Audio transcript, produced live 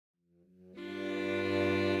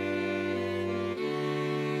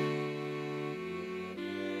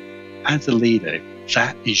As a leader,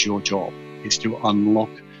 that is your job, is to unlock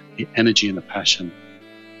the energy and the passion.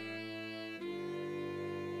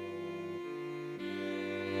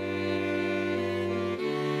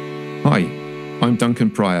 Hi, I'm Duncan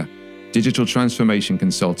Pryor, digital transformation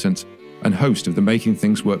consultant and host of the Making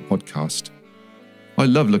Things Work podcast. I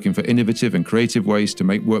love looking for innovative and creative ways to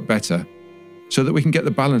make work better so that we can get the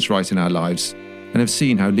balance right in our lives, and have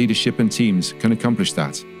seen how leadership and teams can accomplish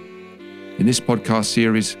that. In this podcast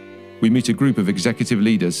series, we meet a group of executive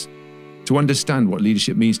leaders to understand what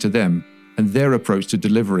leadership means to them and their approach to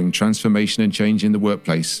delivering transformation and change in the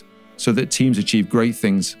workplace so that teams achieve great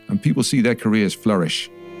things and people see their careers flourish.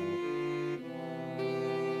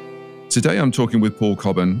 Today I'm talking with Paul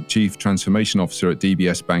Cobban, Chief Transformation Officer at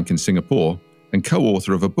DBS Bank in Singapore and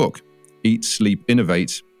co-author of a book, Eat, Sleep,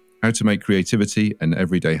 Innovate, How to Make Creativity an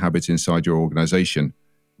Everyday Habit Inside Your Organization,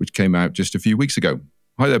 which came out just a few weeks ago.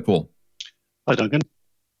 Hi there, Paul. Hi, Duncan.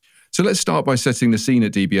 So let's start by setting the scene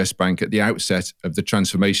at DBS Bank at the outset of the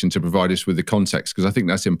transformation to provide us with the context, because I think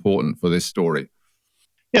that's important for this story.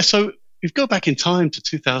 Yeah, so if we go back in time to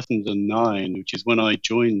 2009, which is when I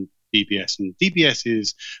joined DBS, and DBS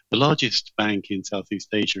is the largest bank in Southeast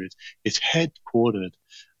Asia. It's headquartered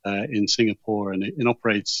in Singapore, and it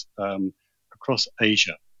operates across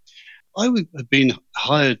Asia. I had been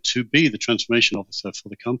hired to be the transformation officer for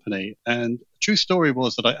the company, and the true story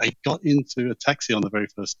was that I got into a taxi on the very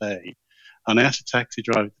first day, and I asked the taxi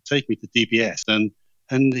driver to take me to DBS,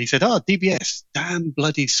 and he said, DBS, damn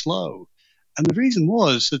bloody slow. And the reason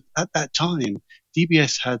was that at that time,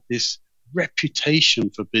 DBS had this reputation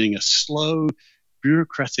for being a slow,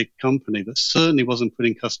 bureaucratic company that certainly wasn't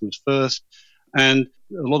putting customers first. And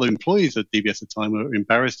a lot of employees at DBS at the time were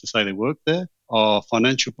embarrassed to say they worked there. Our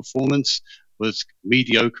financial performance was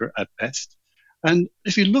mediocre at best. And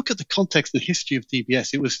if you look at the context and history of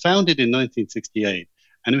DBS, it was founded in 1968,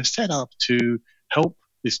 and it was set up to help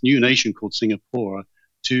this new nation called Singapore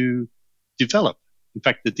to develop. In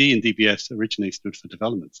fact, the D in DBS originally stood for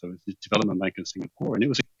development, so it was the Development Bank of Singapore, and it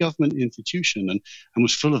was a government institution and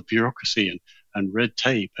was full of bureaucracy and red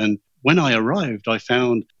tape. And when I arrived, I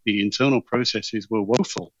found the internal processes were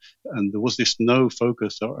woeful, and there was this no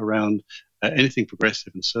focus around anything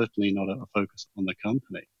progressive, and certainly not a focus on the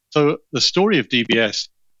company. So the story of DBS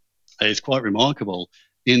is quite remarkable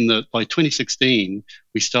in that by 2016,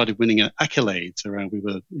 we started winning accolades around. In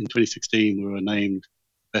 2016, we were named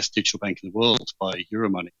best digital bank in the world by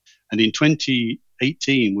Euromoney. And in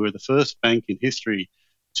 2018, we were the first bank in history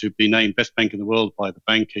to be named best bank in the world by the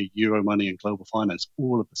Banker, Euromoney, and Global Finance,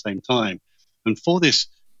 all at the same time. And for this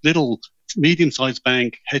little medium-sized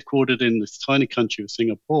bank headquartered in this tiny country of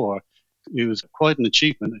Singapore, it was quite an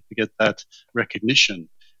achievement to get that recognition.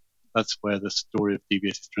 That's where the story of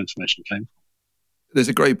DBS's transformation came from. There's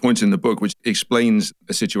a great point in the book which explains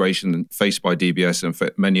a situation faced by DBS and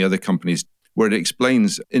for many other companies, where it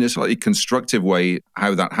explains in a slightly constructive way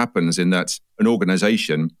how that happens, in that an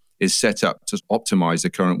organization is set up to optimize the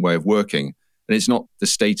current way of working. And it's not the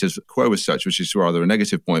status quo as such, which is rather a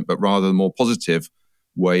negative point, but rather a more positive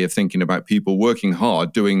way of thinking about people working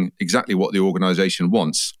hard, doing exactly what the organization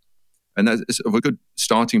wants. And that's sort of a good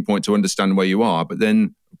starting point to understand where you are. But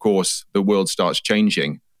then, of course, the world starts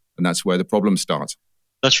changing, and that's where the problems start.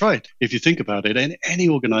 That's right. If you think about it, any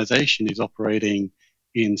organization is operating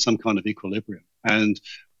in some kind of equilibrium. And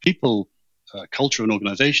people, culture and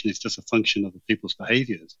organization is just a function of the people's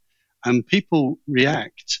behaviors. And people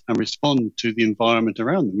react and respond to the environment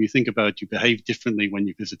around them. You think about, you behave differently when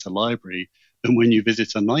you visit a library than when you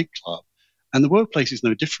visit a nightclub. And the workplace is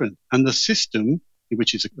no different. And the system,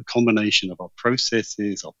 which is a combination of our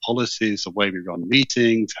processes, our policies, the way we run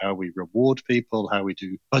meetings, how we reward people, how we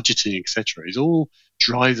do budgeting, etc., is all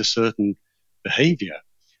drives a certain behavior.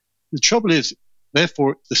 The trouble is,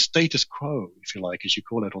 therefore, the status quo, if you like, as you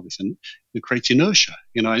call it, all this, and it creates inertia.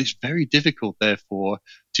 And it's very difficult, therefore,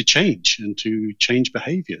 to change and to change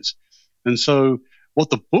behaviors. And so what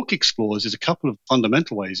the book explores is a couple of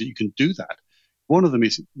fundamental ways that you can do that. One of them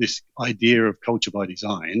is this idea of culture by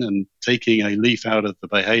design, and taking a leaf out of the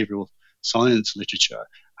behavioral science literature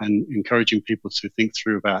and encouraging people to think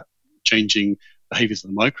through about changing behaviors at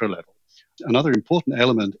the micro level. Another important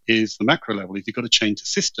element is the macro level. You've got to change the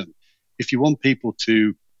system. If you want people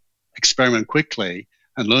to experiment quickly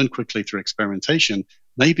and learn quickly through experimentation,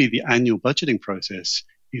 maybe the annual budgeting process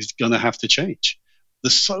is going to have to change.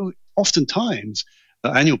 There's so oftentimes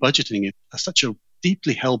annual budgeting is such a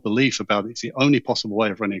deeply held belief about it's the only possible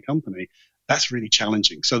way of running a company. That's really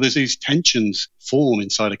challenging. So there's these tensions form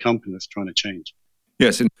inside a company that's trying to change.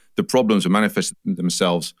 Yes, and the problems will manifest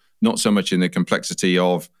themselves not so much in the complexity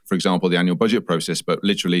of, for example, the annual budget process, but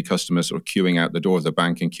literally customers sort of queuing out the door of the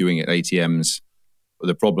bank and queuing at ATMs.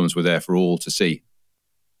 The problems were there for all to see.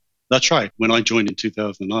 That's right. When I joined in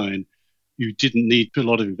 2009, you didn't need a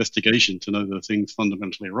lot of investigation to know that things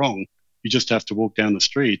fundamentally wrong. You just have to walk down the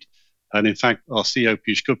street. And in fact, our CEO,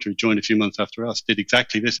 Piyush Gupta, who joined a few months after us, did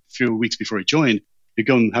exactly this a few weeks before he joined. You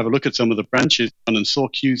go and have a look at some of the branches and saw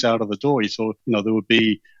queues out of the door. You saw, there would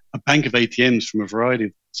be a bank of ATMs from a variety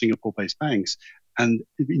of Singapore-based banks. And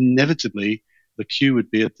inevitably, the queue would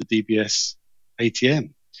be at the DBS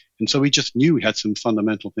ATM. And so we just knew we had some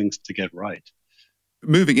fundamental things to get right.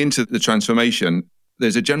 Moving into the transformation,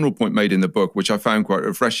 there's a general point made in the book, which I found quite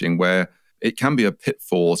refreshing, where it can be a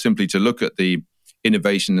pitfall simply to look at the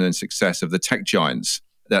innovation and success of the tech giants.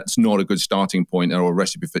 That's not a good starting point or a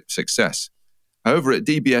recipe for success. However, at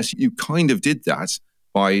DBS, you kind of did that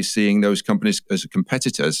by seeing those companies as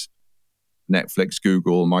competitors, Netflix,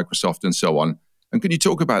 Google, Microsoft, and so on. And can you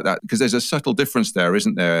talk about that? Because there's a subtle difference there,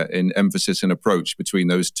 isn't there, in emphasis and approach between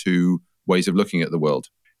those two ways of looking at the world?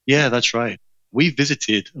 Yeah, that's right. We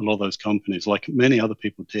visited a lot of those companies like many other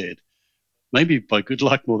people did. Maybe by good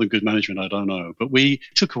luck more than good management, I don't know. But we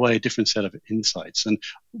took away a different set of insights. And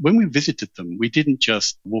when we visited them, we didn't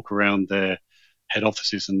just walk around their head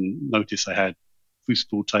offices and notice they had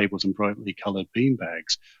foosball tables and brightly colored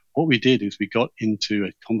beanbags. What we did is we got into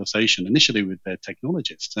a conversation initially with their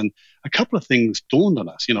technologists. And a couple of things dawned on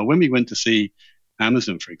us. When we went to see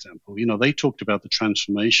Amazon, for example, they talked about the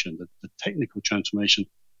transformation, the technical transformation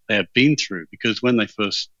they had been through, because when they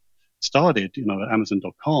first started, at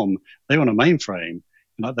Amazon.com, they were on a mainframe.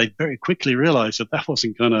 They very quickly realized that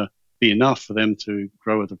wasn't going to be enough for them to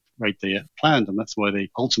grow at the rate they had planned. And that's why they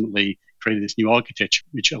ultimately created this new architecture,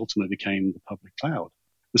 which ultimately became the public cloud.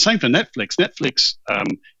 The same for Netflix. Netflix,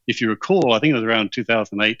 if you recall, I think it was around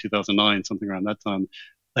 2008, 2009, something around that time,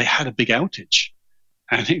 they had a big outage.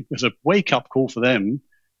 And it was a wake-up call for them.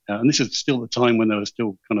 And this is still the time when they were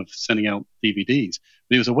still kind of sending out DVDs.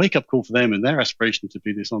 But it was a wake-up call for them and their aspiration to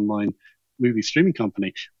be this online movie streaming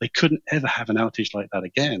company. They couldn't ever have an outage like that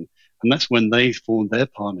again. And that's when they formed their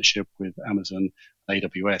partnership with Amazon,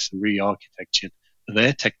 AWS, and re-architectured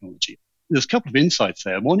their technology. There's a couple of insights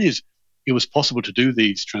there. One is it was possible to do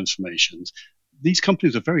these transformations. These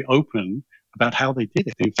companies are very open about how they did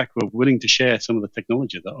it. In fact, we're willing to share some of the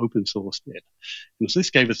technology that open source did. And so this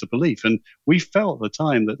gave us a belief. And we felt at the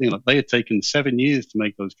time that they had taken 7 years to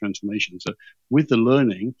make those transformations. So with the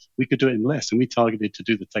learning, we could do it in less. And we targeted to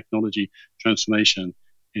do the technology transformation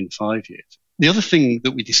in 5 years. The other thing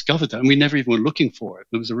that we discovered, and we never even were looking for it,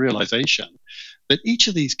 there was a realization that each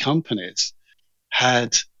of these companies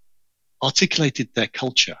had articulated their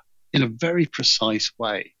culture in a very precise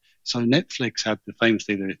way. So Netflix had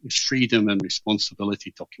famously this freedom and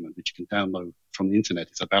responsibility document, which you can download from the internet.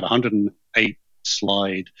 It's about 108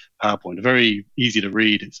 slide PowerPoint, very easy to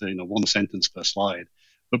read. It's one sentence per slide.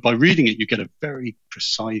 But by reading it, you get a very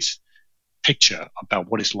precise picture about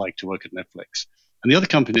what it's like to work at Netflix. And the other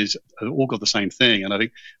companies have all got the same thing. And I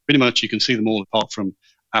think pretty much you can see them all apart from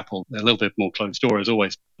Apple. They're a little bit more closed door as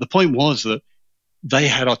always. The point was that they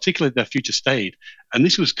had articulated their future state. And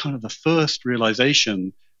this was kind of the first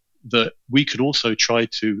realization that we could also try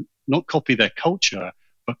to not copy their culture,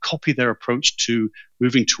 but copy their approach to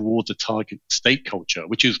moving towards a target state culture,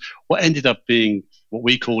 which is what ended up being what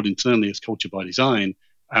we called internally as culture by design,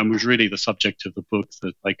 and was really the subject of the book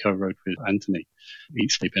that I co-wrote with Anthony,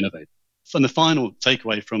 Eat, Sleep, Innovate. And the final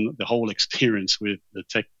takeaway from the whole experience with the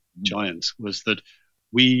tech giants was that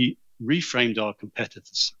we reframed our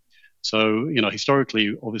competitors. So,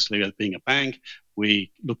 historically, obviously, as being a bank,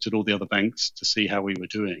 we looked at all the other banks to see how we were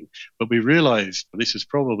doing. But we realized, this is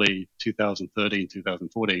probably 2013,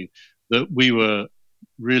 2014, that we were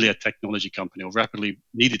really a technology company, or rapidly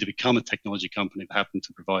needed to become a technology company that happened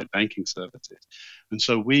to provide banking services. And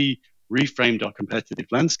so we reframed our competitive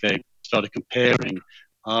landscape, started comparing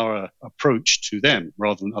our approach to them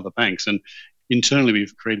rather than other banks. And internally,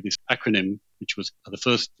 we've created this acronym, which was the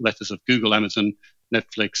first letters of Google, Amazon,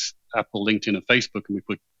 Netflix, Apple, LinkedIn, and Facebook, and we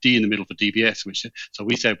put D in the middle for DBS. So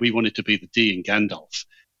we said we wanted to be the D in Gandalf,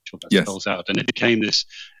 which what that spells out. And it became this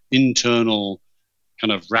internal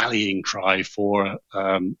kind of rallying cry for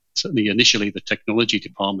certainly initially the technology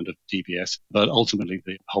department of DBS, but ultimately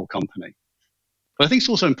the whole company. But I think it's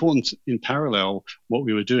also important in parallel what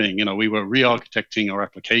we were doing. We were re-architecting our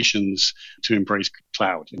applications to embrace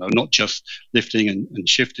cloud, not just lifting and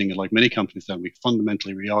shifting like many companies done. We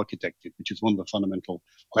fundamentally re-architected, which is one of the fundamental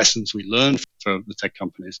lessons we learned from the tech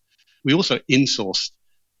companies. We also insourced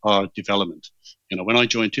our development. When I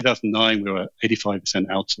joined 2009, we were 85%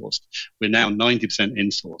 outsourced. We're now 90%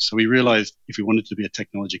 insourced. So we realized if we wanted to be a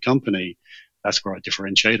technology company, that's where our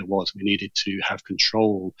differentiator was. We needed to have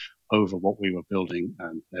control over what we were building.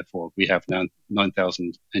 And therefore, we have now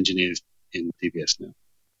 9,000 engineers in DBS now.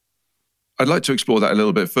 I'd like to explore that a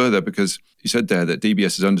little bit further, because you said there that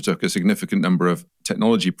DBS has undertook a significant number of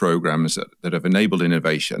technology programs that have enabled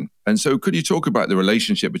innovation. And so could you talk about the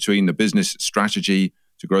relationship between the business strategy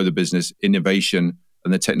to grow the business, innovation,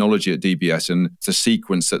 and the technology at DBS, and the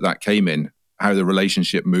sequence that came in, how the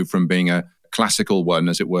relationship moved from being a classical one,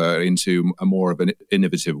 as it were, into a more of an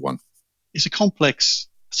innovative one? It's a complex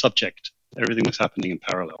subject. Everything was happening in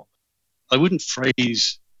parallel. I wouldn't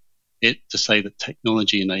phrase it to say that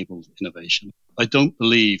technology enabled innovation. I don't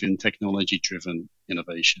believe in technology-driven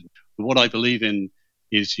innovation. But what I believe in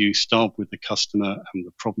is you start with the customer and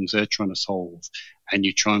the problems they're trying to solve, and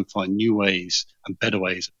you try and find new ways and better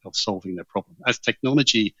ways of solving their problem. As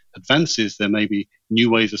technology advances, there may be new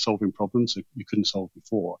ways of solving problems that you couldn't solve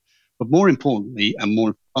before. But more importantly and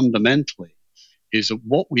more fundamentally is that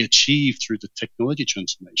what we achieved through the technology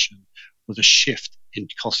transformation was a shift in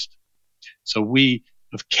cost. So we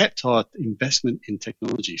have kept our investment in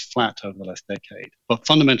technology flat over the last decade. But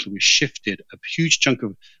fundamentally, we've shifted a huge chunk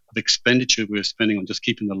of expenditure we were spending on just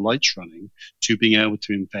keeping the lights running to being able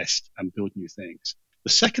to invest and build new things. The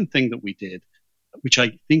second thing that we did, which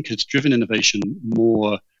I think has driven innovation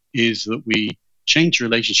more, is that we changed the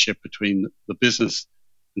relationship between the business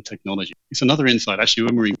and technology. It's another insight. Actually,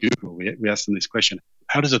 when we were in Google, we asked them this question: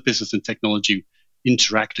 how does a business and technology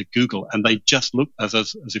interact at Google? And they just looked at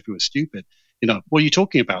us as if we were stupid. What are you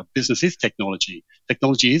talking about? Business is technology.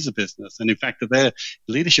 Technology is a business. And in fact, their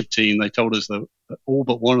leadership team, they told us that all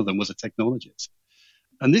but one of them was a technologist.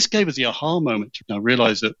 And this gave us the aha moment to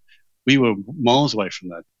realize that we were miles away from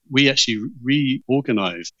that. We actually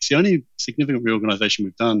reorganized. It's the only significant reorganization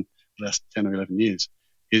we've done the last 10 or 11 years,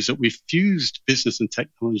 is that we've fused business and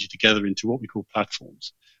technology together into what we call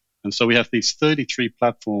platforms. And so we have these 33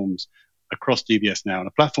 platforms across DBS now. And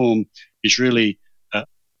a platform is really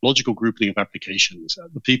logical grouping of applications,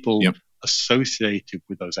 the people associated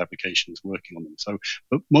with those applications working on them. So,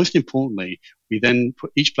 but most importantly, we then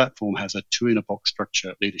put each platform has a two-in-a-box structure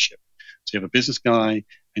of leadership. So you have a business guy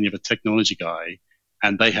and you have a technology guy,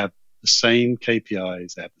 and they have the same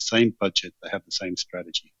KPIs, they have the same budget, they have the same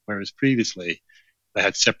strategy. Whereas previously, they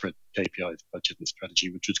had separate KPIs, budget, and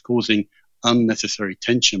strategy, which was causing unnecessary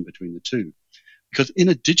tension between the two. Because in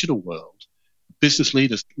a digital world, business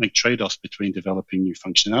leaders make trade-offs between developing new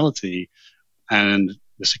functionality and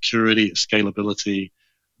the security, scalability,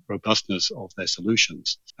 robustness of their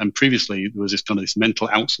solutions. And previously, there was this mental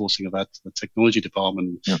outsourcing of that to the technology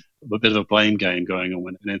department, a bit of a blame game going on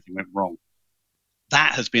when anything went wrong.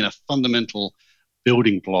 That has been a fundamental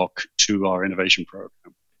building block to our innovation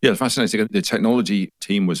program. Yeah, fascinating. The technology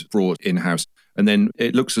team was brought in-house. And then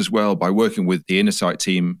it looks as well, by working with the Insight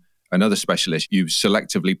team and other specialists, you've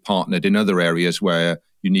selectively partnered in other areas where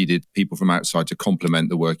you needed people from outside to complement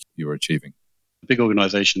the work you were achieving. Big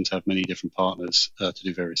organizations have many different partners to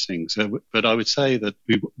do various things. But I would say that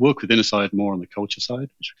we work with Insight more on the culture side,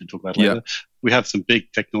 which we can talk about later. We have some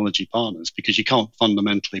big technology partners because you can't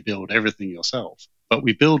fundamentally build everything yourself. But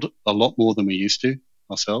we build a lot more than we used to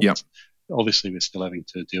ourselves. Obviously, we're still having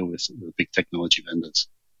to deal with the big technology vendors.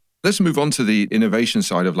 Let's move on to the innovation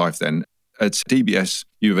side of life then. At DBS,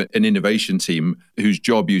 you have an innovation team whose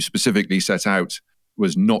job you specifically set out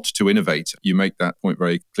was not to innovate. You make that point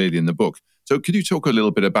very clearly in the book. So could you talk a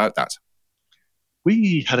little bit about that?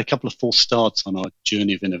 We had a couple of false starts on our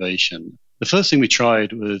journey of innovation. The first thing we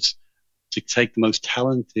tried was to take the most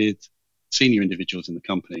talented senior individuals in the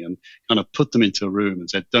company and kind of put them into a room and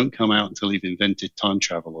said, don't come out until you've invented time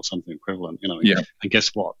travel or something equivalent, And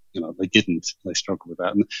guess what? They didn't. They struggled with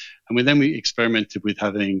that. And we experimented with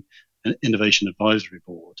having an innovation advisory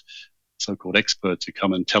board, so-called experts who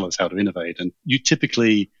come and tell us how to innovate. And you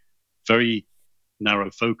typically very narrow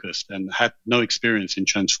focused and had no experience in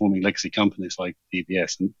transforming legacy companies like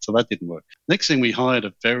DBS. And so that didn't work. Next thing, we hired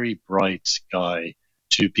a very bright guy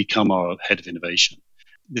to become our head of innovation.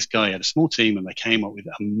 This guy had a small team and they came up with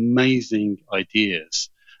amazing ideas,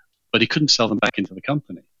 but he couldn't sell them back into the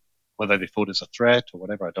company. Whether they thought it was a threat or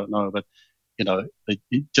whatever, I don't know. But,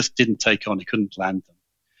 it just didn't take on. He couldn't land them.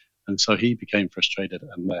 And so he became frustrated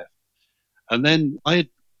and left. And then I had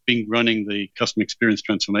been running the customer experience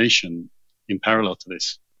transformation in parallel to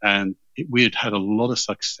this. And we had had a lot of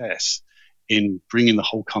success in bringing the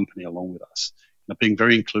whole company along with us, being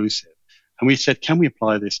very inclusive. And we said, can we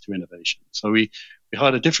apply this to innovation? So we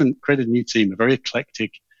hired created a new team, a very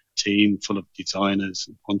eclectic team full of designers,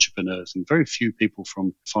 entrepreneurs, and very few people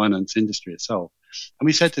from finance industry itself. And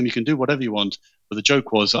we said to them, you can do whatever you want. But the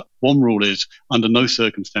joke was, one rule is, under no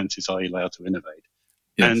circumstances are you allowed to innovate.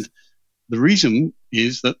 Yes. And the reason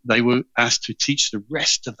is that they were asked to teach the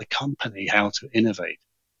rest of the company how to innovate.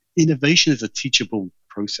 Innovation is a teachable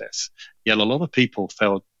process. Yet a lot of people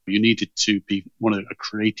felt you needed to be a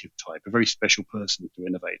creative type, a very special person to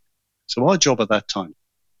innovate. So our job at that time,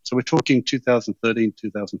 so we're talking 2013,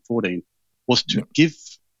 2014, was to give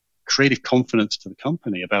creative confidence to the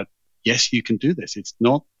company about, yes, you can do this. It's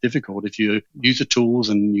not difficult. If you use the tools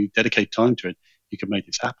and you dedicate time to it, you can make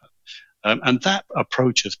this happen. And that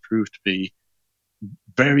approach has proved to be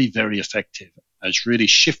very, very effective, has really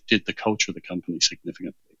shifted the culture of the company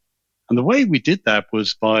significantly. And the way we did that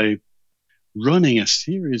was by running a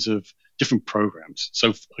series of different programs. So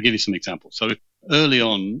I'll give you some examples. So early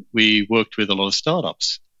on, we worked with a lot of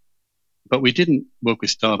startups, but we didn't work with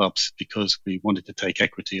startups because we wanted to take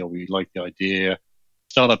equity or we liked the idea.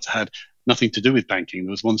 Startups had nothing to do with banking.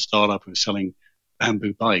 There was one startup who was selling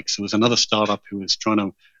bamboo bikes. There was another startup who was trying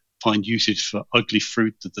to find usage for ugly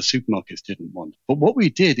fruit that the supermarkets didn't want. But what we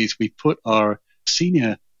did is we put our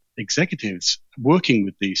senior executives working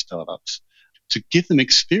with these startups to give them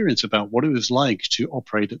experience about what it was like to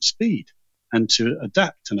operate at speed and to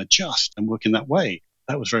adapt and adjust and work in that way.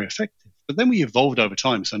 That was very effective. But then we evolved over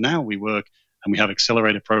time. So now we work and we have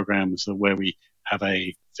accelerator programs where we have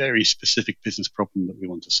a very specific business problem that we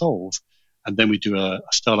want to solve. And then we do a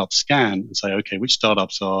startup scan and say, okay, which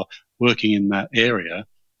startups are working in that area?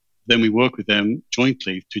 Then we work with them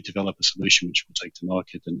jointly to develop a solution which we'll take to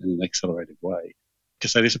market in an accelerated way.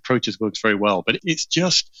 Because this approach has worked very well. But it's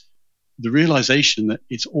just the realization that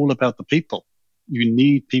it's all about the people. You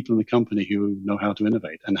need people in the company who know how to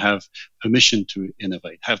innovate and have permission to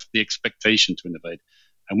innovate, have the expectation to innovate.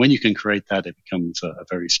 And when you can create that, it becomes a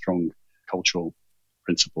very strong cultural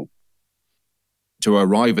principle. To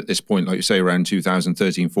arrive at this point, like you say, around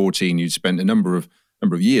 2013, 14, you'd spent a number of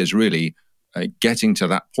years really getting to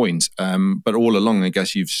that point. But all along, I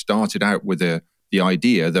guess you've started out with the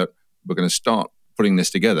idea that we're going to start putting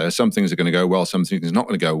this together. Some things are going to go well, some things are not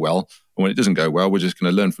going to go well. And when it doesn't go well, we're just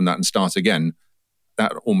going to learn from that and start again.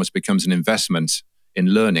 That almost becomes an investment in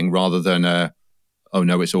learning rather than, oh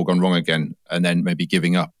no, it's all gone wrong again, and then maybe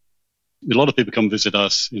giving up. A lot of people come visit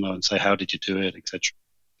us, and say, how did you do it, etc.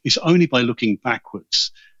 It's only by looking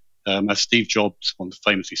backwards. As Steve Jobs once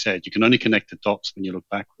famously said, you can only connect the dots when you look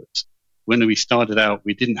backwards. When we started out,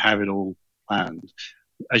 we didn't have it all planned.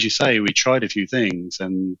 As you say, we tried a few things,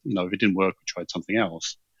 and if it didn't work, we tried something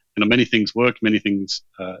else. Many things worked, many things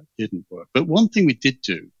didn't work. But one thing we did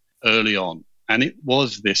do early on, and it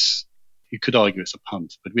was this, you could argue it's a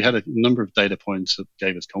punt, but we had a number of data points that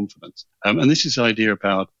gave us confidence. And this is the idea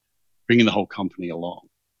about bringing the whole company along.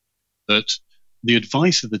 That the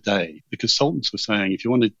advice of the day, the consultants were saying, if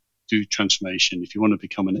you want to do transformation, if you want to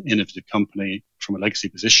become an innovative company from a legacy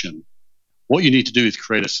position, what you need to do is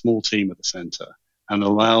create a small team at the center and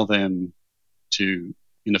allow them to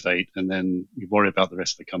innovate, and then you worry about the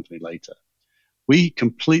rest of the company later. We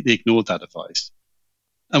completely ignored that advice.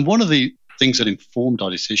 And one of the things that informed our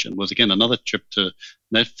decision was, again, another trip to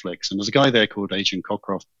Netflix. And there's a guy there called Adrian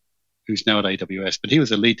Cockcroft, who's now at AWS, but he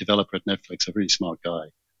was a lead developer at Netflix, a really smart guy.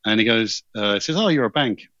 And he goes, says, oh, you're a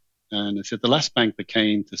bank. And I said, the last bank that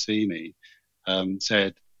came to see me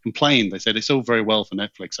complained. They said, it's all very well for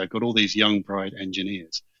Netflix. I've got all these young, bright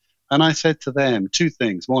engineers. And I said to them two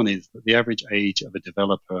things. One is that the average age of a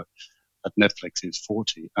developer at Netflix is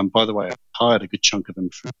 40. And by the way, I hired a good chunk of them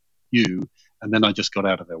for you, and then I just got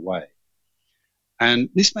out of their way. And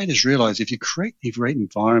this made us realize if you create a great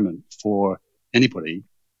environment for anybody,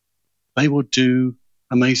 they will do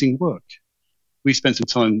amazing work. We spent some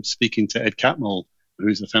time speaking to Ed Catmull,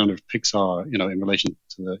 who's the founder of Pixar, in relation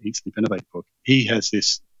to the Eat, Sleep, Innovate book. He has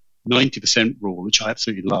this 90% rule, which I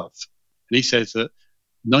absolutely love. And he says that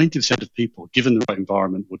 90% of people, given the right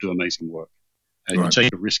environment, will do amazing work. And if you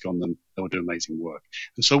take a risk on them, they'll do amazing work.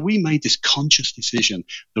 And so we made this conscious decision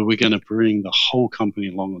that we're going to bring the whole company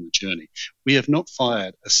along on the journey. We have not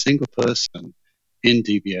fired a single person in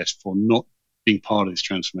DBS for not being part of this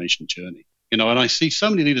transformation journey. And I see so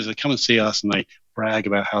many leaders that come and see us and they brag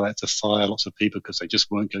about how they had to fire lots of people because they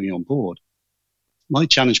just weren't going on board. My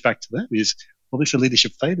challenge back to them is, well, this is a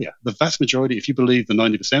leadership failure. The vast majority, if you believe the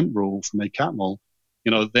 90% rule from Ed Catmull,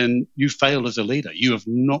 then you failed as a leader. You have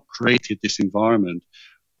not created this environment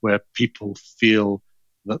where people feel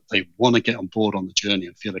that they want to get on board on the journey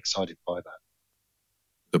and feel excited by that.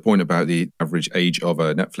 The point about the average age of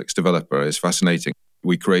a Netflix developer is fascinating.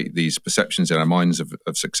 We create these perceptions in our minds of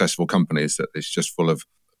successful companies that it's just full of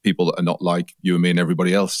people that are not like you and me and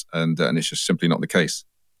everybody else, and it's just simply not the case.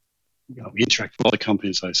 we interact with other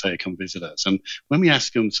companies, I say, come visit us. And when we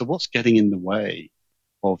ask them, so what's getting in the way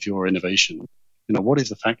of your innovation? What is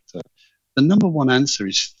the factor? The number one answer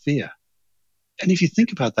is fear. And if you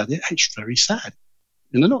think about that, it's very sad.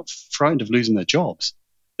 And they're not frightened of losing their jobs.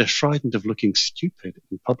 They're frightened of looking stupid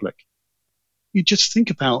in public. You just think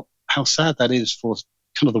about how sad that is for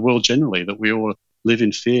kind of the world generally, that we all live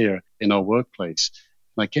in fear in our workplace.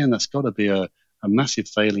 And again, that's got to be a massive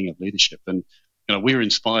failing of leadership. And we were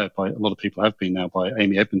inspired by, a lot of people have been now, by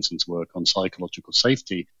Amy Edmondson's work on psychological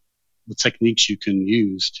safety, the techniques you can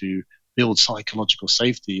use to build psychological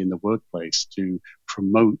safety in the workplace to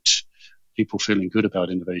promote people feeling good about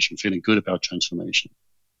innovation, feeling good about transformation.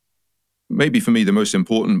 Maybe for me, the most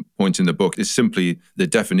important point in the book is simply the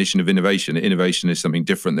definition of innovation. Innovation is something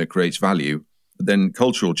different that creates value. But then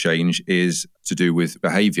cultural change is to do with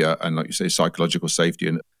behavior and, like you say, psychological safety.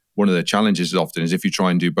 And one of the challenges often is if you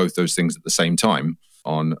try and do both those things at the same time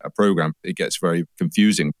on a program, it gets very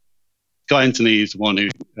confusing. Guy Anthony is the one who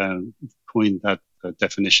coined that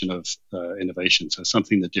definition of innovation. So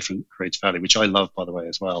something that different creates value, which I love, by the way,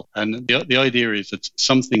 as well. And the idea is that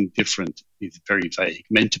something different is very vague,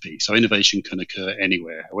 meant to be. So innovation can occur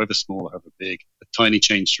anywhere, however small or however big. A tiny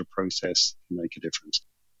change to a process can make a difference.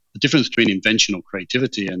 The difference between invention or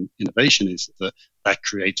creativity and innovation is that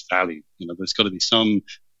creates value. There's got to be some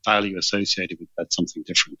value associated with that something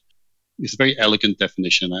different. It's a very elegant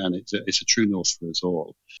definition, and it's a true north for us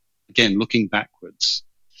all. Again, looking backwards,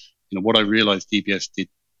 what I realized DBS did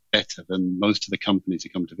better than most of the companies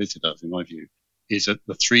that come to visit us, in my view, is that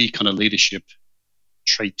the three kind of leadership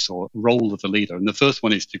traits or role of the leader. And the first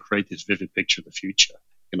one is to create this vivid picture of the future.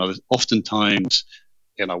 There's oftentimes,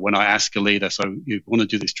 when I ask a leader, so you want to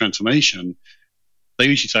do this transformation, they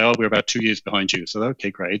usually say, oh, we're about 2 years behind you. So, okay,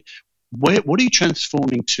 great. What are you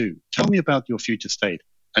transforming to? Tell me about your future state.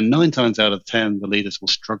 And 9 times out of 10, the leaders will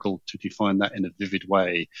struggle to define that in a vivid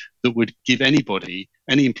way that would give anybody,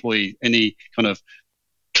 any employee, any kind of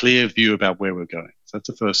clear view about where we're going. So that's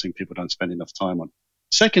the first thing people don't spend enough time on.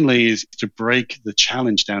 Secondly is to break the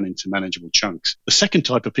challenge down into manageable chunks. The second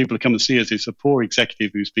type of people who come and see us is a poor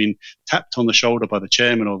executive who's been tapped on the shoulder by the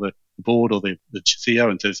chairman or the board or the CEO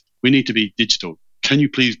and says, we need to be digital. Can you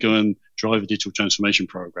please go and drive a digital transformation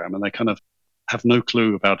program? And they kind of have no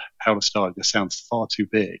clue about how to start. This sounds far too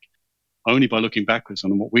big. Only by looking backwards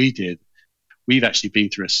on what we did, we've actually been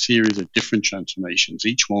through a series of different transformations,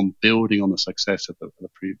 each one building on the success of the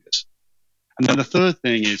previous. And then the third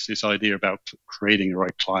thing is this idea about creating a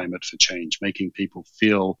right climate for change, making people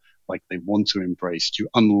feel like they want to embrace, to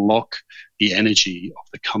unlock the energy of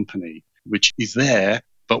the company, which is there,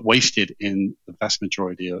 but wasted in the vast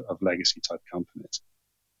majority of legacy type companies.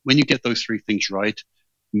 When you get those three things right,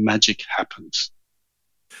 magic happens.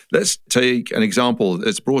 Let's take an example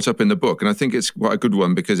that's brought up in the book, and I think it's quite a good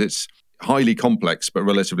one because it's highly complex but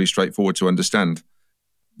relatively straightforward to understand.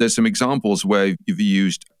 There's some examples where you've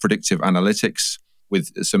used predictive analytics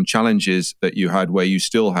with some challenges that you had where you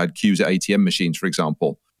still had queues at ATM machines, for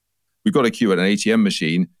example. We've got a queue at an ATM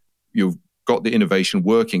machine. You've got the innovation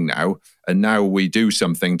working now, and now we do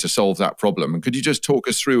something to solve that problem. And could you just talk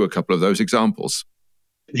us through a couple of those examples?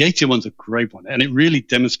 The ATM one's a great one, and it really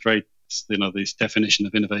demonstrates, this definition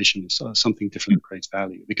of innovation is something different that creates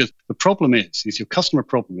value. Because the problem is your customer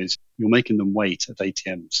problem is you're making them wait at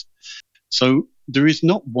ATMs. So there is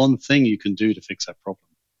not one thing you can do to fix that problem.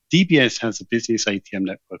 DBS has the busiest ATM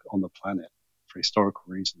network on the planet for historical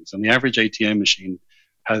reasons, and the average ATM machine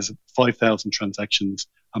has 5,000 transactions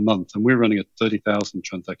a month, and we're running at 30,000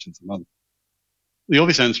 transactions a month. The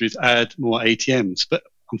obvious answer is add more ATMs, but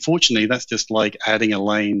unfortunately, that's just like adding a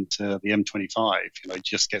lane to the M25. It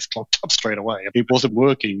just gets clogged up straight away. It wasn't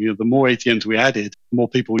working. The more ATMs we added, the more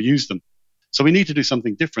people use them. So we need to do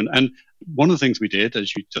something different. And one of the things we did,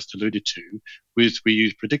 as you just alluded to, was we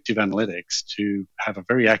used predictive analytics to have a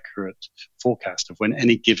very accurate forecast of when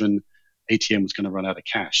any given ATM was going to run out of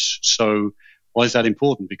cash. So why is that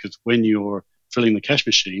important? Because when you're filling the cash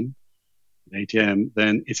machine, the ATM,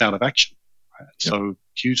 then it's out of action. Right? Yep. So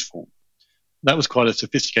queues form. That was quite a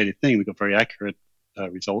sophisticated thing. We got very accurate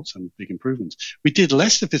results and big improvements. We did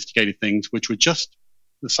less sophisticated things, which were just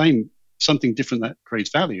the same, something different that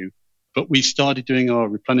creates value. But we started doing our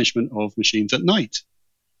replenishment of machines at night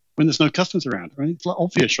when there's no customers around. Right? It's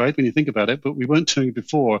obvious, right, when you think about it, but we weren't doing it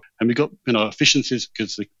before. And we got efficiencies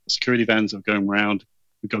because the security vans are going around.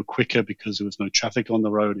 We go quicker because there was no traffic on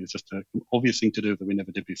the road. It was just an obvious thing to do that we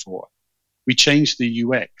never did before. We changed the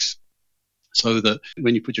UX so that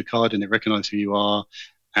when you put your card in, it recognizes who you are,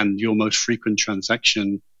 and your most frequent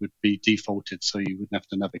transaction would be defaulted so you wouldn't have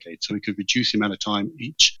to navigate. So we could reduce the amount of time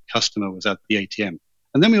each customer was at the ATM.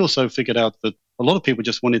 And then we also figured out that a lot of people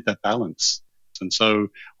just wanted their balance. And so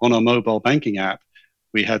on our mobile banking app,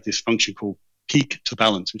 we had this function called peak to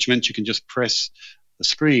balance, which meant you can just press the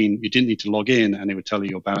screen. You didn't need to log in, and it would tell you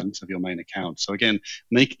your balance of your main account. So again,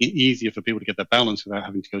 making it easier for people to get their balance without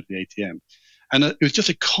having to go to the ATM. And it was just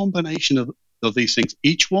a combination of these things.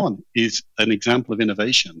 Each one is an example of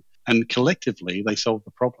innovation, and collectively they solve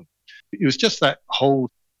the problem. It was just that whole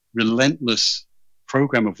relentless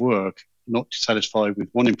program of work, not satisfied with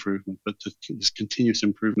one improvement, but this continuous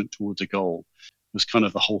improvement towards a goal was kind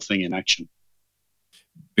of the whole thing in action.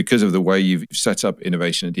 Because of the way you've set up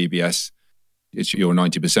innovation at DBS, it's your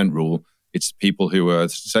 90% rule. It's people who are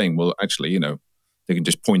saying, well, actually, they can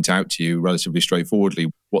just point out to you relatively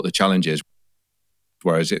straightforwardly what the challenge is.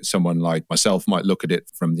 Whereas someone like myself might look at it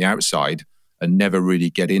from the outside and never really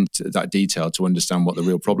get into that detail to understand what the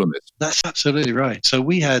real problem is. That's absolutely right. So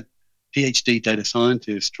we had PhD data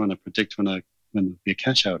scientists trying to predict when there'd be a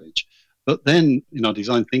cash outage. But then in our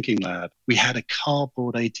design thinking lab, we had a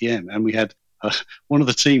cardboard ATM, and we had one of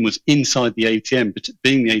the team was inside the ATM,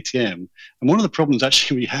 being the ATM. And one of the problems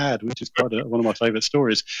actually we had, which is quite one of my favorite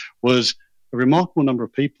stories, was a remarkable number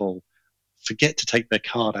of people forget to take their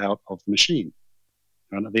card out of the machine.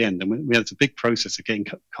 And at the end, and we had a big process of getting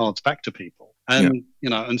cards back to people, and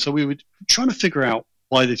and so we were trying to figure out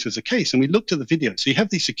why this was the case. And we looked at the videos. So you have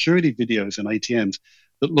these security videos in ATMs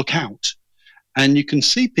that look out, and you can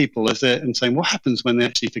see people as they're and saying, what happens when they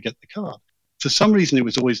actually forget the card? For some reason, it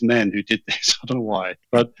was always men who did this. I don't know why,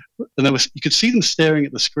 but you could see them staring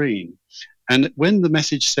at the screen, and when the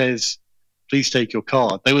message says, "Please take your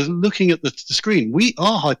card," they were looking at the screen.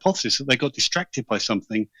 Our hypothesis that they got distracted by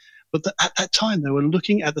something. But at that time, they were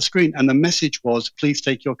looking at the screen, and the message was, "Please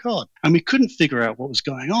take your card." And we couldn't figure out what was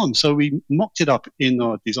going on. So we mocked it up in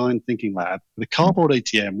our design thinking lab with a cardboard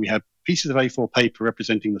ATM. We had pieces of A4 paper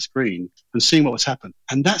representing the screen and seeing what was happening.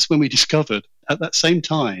 And that's when we discovered, at that same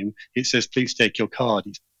time, it says, "Please take your card.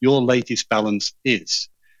 Your latest balance is."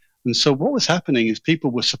 And so what was happening is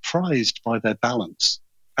people were surprised by their balance.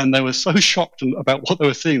 And they were so shocked about what they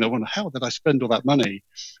were seeing. They wondered, how did I spend all that money?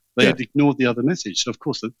 They had ignored the other message. So, of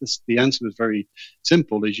course, the answer was very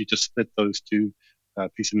simple, is you just split those two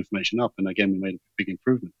pieces of information up. And again, we made a big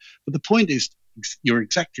improvement. But the point is, you're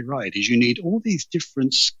exactly right, is you need all these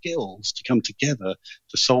different skills to come together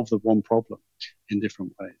to solve the one problem in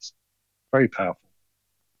different ways. Very powerful.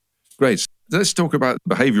 Great. Let's talk about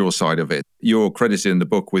the behavioral side of it. You're credited in the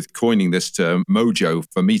book with coining this term mojo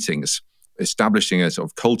for meetings, establishing a sort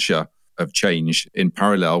of culture of change in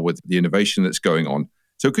parallel with the innovation that's going on.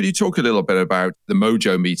 So could you talk a little bit about the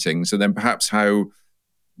mojo meetings, and then perhaps how,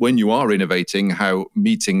 when you are innovating, how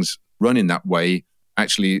meetings run in that way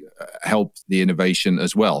actually help the innovation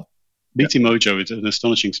as well? Meeting Mojo is an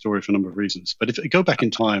astonishing story for a number of reasons. But if we go back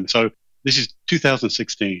in time, so this is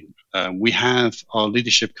 2016, we have our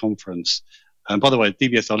leadership conference. And by the way,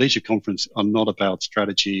 DBS, our leadership conference are not about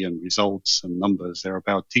strategy and results and numbers. They're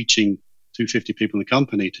about teaching 250 people in the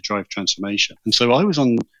company to drive transformation. And so I was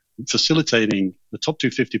facilitating the top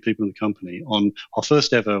 250 people in the company on our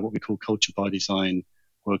first ever, what we call Culture by Design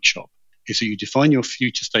workshop. Is that you define your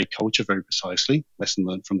future state culture very precisely, lesson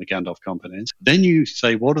learned from the Gandalf companies. Then you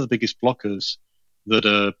say, what are the biggest blockers that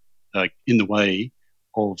are in the way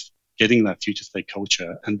of getting that future state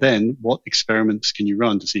culture? And then what experiments can you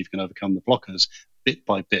run to see if you can overcome the blockers bit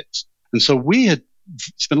by bit? And so we had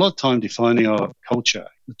spent a lot of time defining our culture.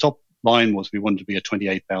 The top line was we wanted to be a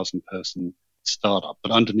 28,000 person startup,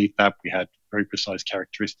 but underneath that we had very precise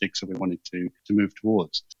characteristics that we wanted to move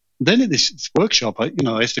towards. Then at this workshop, I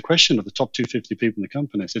asked the question of the top 250 people in the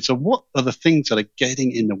company. I said, so what are the things that are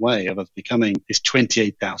getting in the way of us becoming this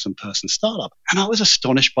 28,000 person startup? And I was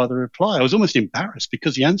astonished by the reply. I was almost embarrassed,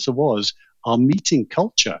 because the answer was our meeting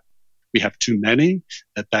culture. We have too many,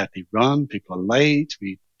 they're badly run, people are late,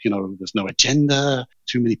 there's no agenda,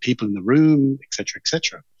 too many people in the room, et cetera, et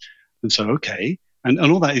cetera. And so, okay. And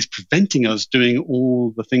all that is preventing us doing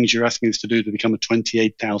all the things you're asking us to do to become a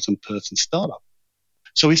 28,000 person startup.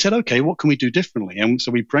 So we said, okay, what can we do differently? And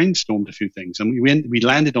so we brainstormed a few things, and we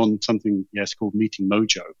landed on something, called Meeting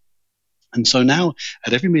Mojo. And so now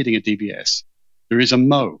at every meeting at DBS, there is a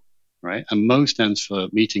MO, right? And MO stands for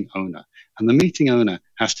meeting owner. And the meeting owner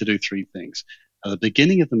has to do three things. At the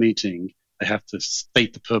beginning of the meeting, they have to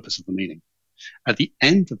state the purpose of the meeting. At the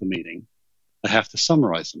end of the meeting, they have to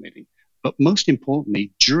summarize the meeting. But most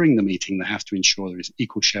importantly, during the meeting, they have to ensure there is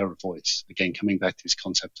equal share of voice. Again, coming back to this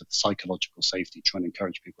concept of psychological safety, trying to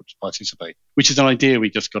encourage people to participate, which is an idea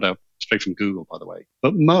we just got out straight from Google, by the way.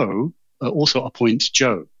 But Mo also appoints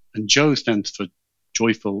Joe, and Joe stands for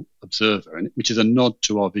joyful observer, and which is a nod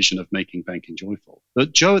to our vision of making banking joyful.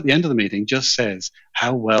 But Joe at the end of the meeting just says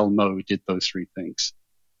how well Mo did those three things.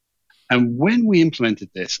 And when we implemented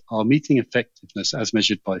this, our meeting effectiveness as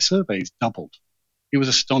measured by surveys doubled. It was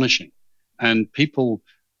astonishing. And people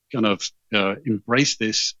kind of embraced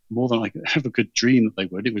this more than I ever could dream that they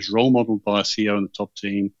would. It was role modeled by a CEO and the top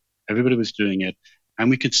team. Everybody was doing it. And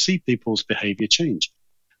we could see people's behavior change.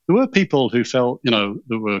 There were people who felt,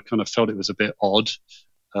 felt it was a bit odd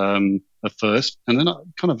at first. And then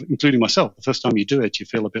kind of including myself, the first time you do it, you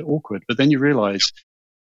feel a bit awkward. But then you realize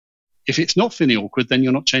if it's not feeling awkward, then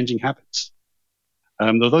you're not changing habits.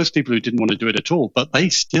 There were those people who didn't want to do it at all, but they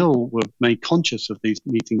still were made conscious of these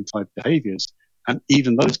meeting type behaviors. And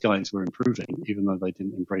even those guys were improving, even though they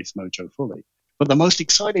didn't embrace Mojo fully. But the most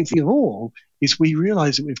exciting thing of all is we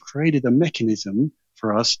realize that we've created a mechanism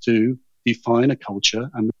for us to define a culture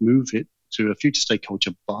and move it to a future state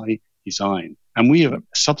culture by design. And we have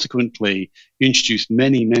subsequently introduced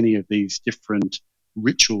many, many of these different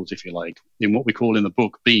rituals, if you like, in what we call in the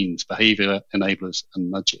book beans, behavior enablers and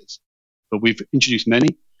nudges. But we've introduced many.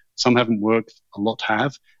 Some haven't worked, a lot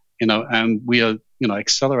have, and we are,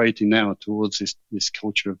 accelerating now towards this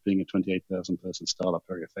culture of being a 28,000 person startup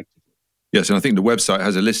very effectively. Yes, and I think the website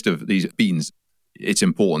has a list of these beans. It's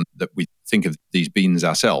important that we think of these beans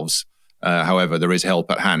ourselves. However, there is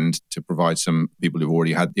help at hand to provide some people who've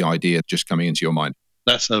already had the idea just coming into your mind.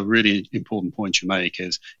 That's a really important point you make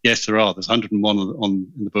is, yes, there's 101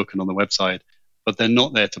 in the book and on the website, but they're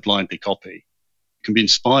not there to blindly copy. You can be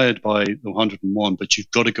inspired by the 101, but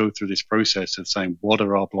you've got to go through this process of saying, what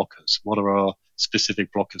are our blockers? What are our specific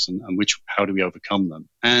blockers and how do we overcome them?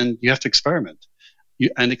 And you have to experiment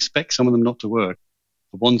and expect some of them not to work.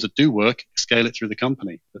 The ones that do work, scale it through the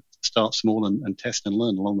company, but start small and test and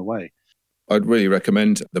learn along the way. I'd really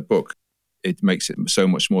recommend the book. It makes it so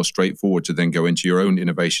much more straightforward to then go into your own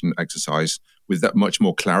innovation exercise with that much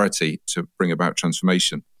more clarity to bring about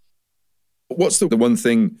transformation. What's the one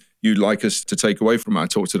thing you'd like us to take away from our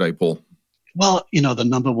talk today, Paul? Well, the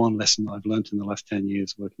number one lesson I've learned in the last 10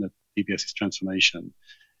 years working at DBS's transformation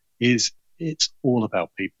is it's all about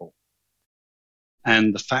people.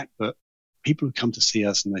 And the fact that people who come to see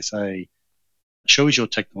us and they say, show us your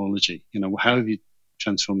technology, how have you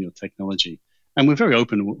transformed your technology? And we're very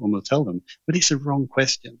open when we'll tell them, but it's a wrong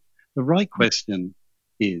question. The right question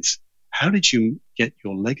is, how did you get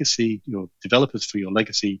your legacy, your developers for your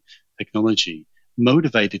legacy technology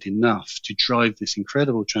motivated enough to drive this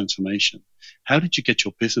incredible transformation? How did you get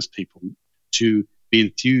your business people to be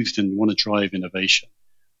enthused and want to drive innovation?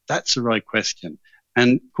 That's the right question.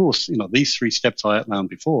 And of course, these three steps I outlined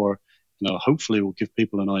before, hopefully will give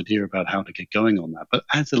people an idea about how to get going on that. But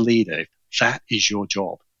as a leader, that is your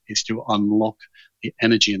job, is to unlock the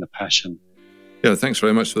energy and the passion. Yeah, thanks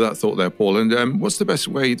very much for that thought there, Paul. And what's the best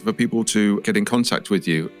way for people to get in contact with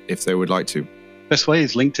you if they would like to? Best way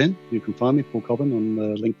is LinkedIn. You can find me, Paul Cobbin,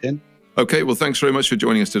 on LinkedIn. Okay, well, thanks very much for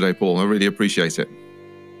joining us today, Paul. I really appreciate it.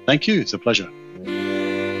 Thank you. It's a pleasure.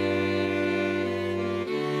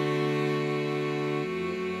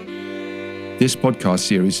 This podcast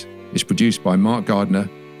series is produced by Mark Gardner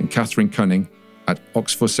and Catherine Cunning at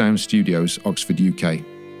Oxford Sound Studios, Oxford, UK.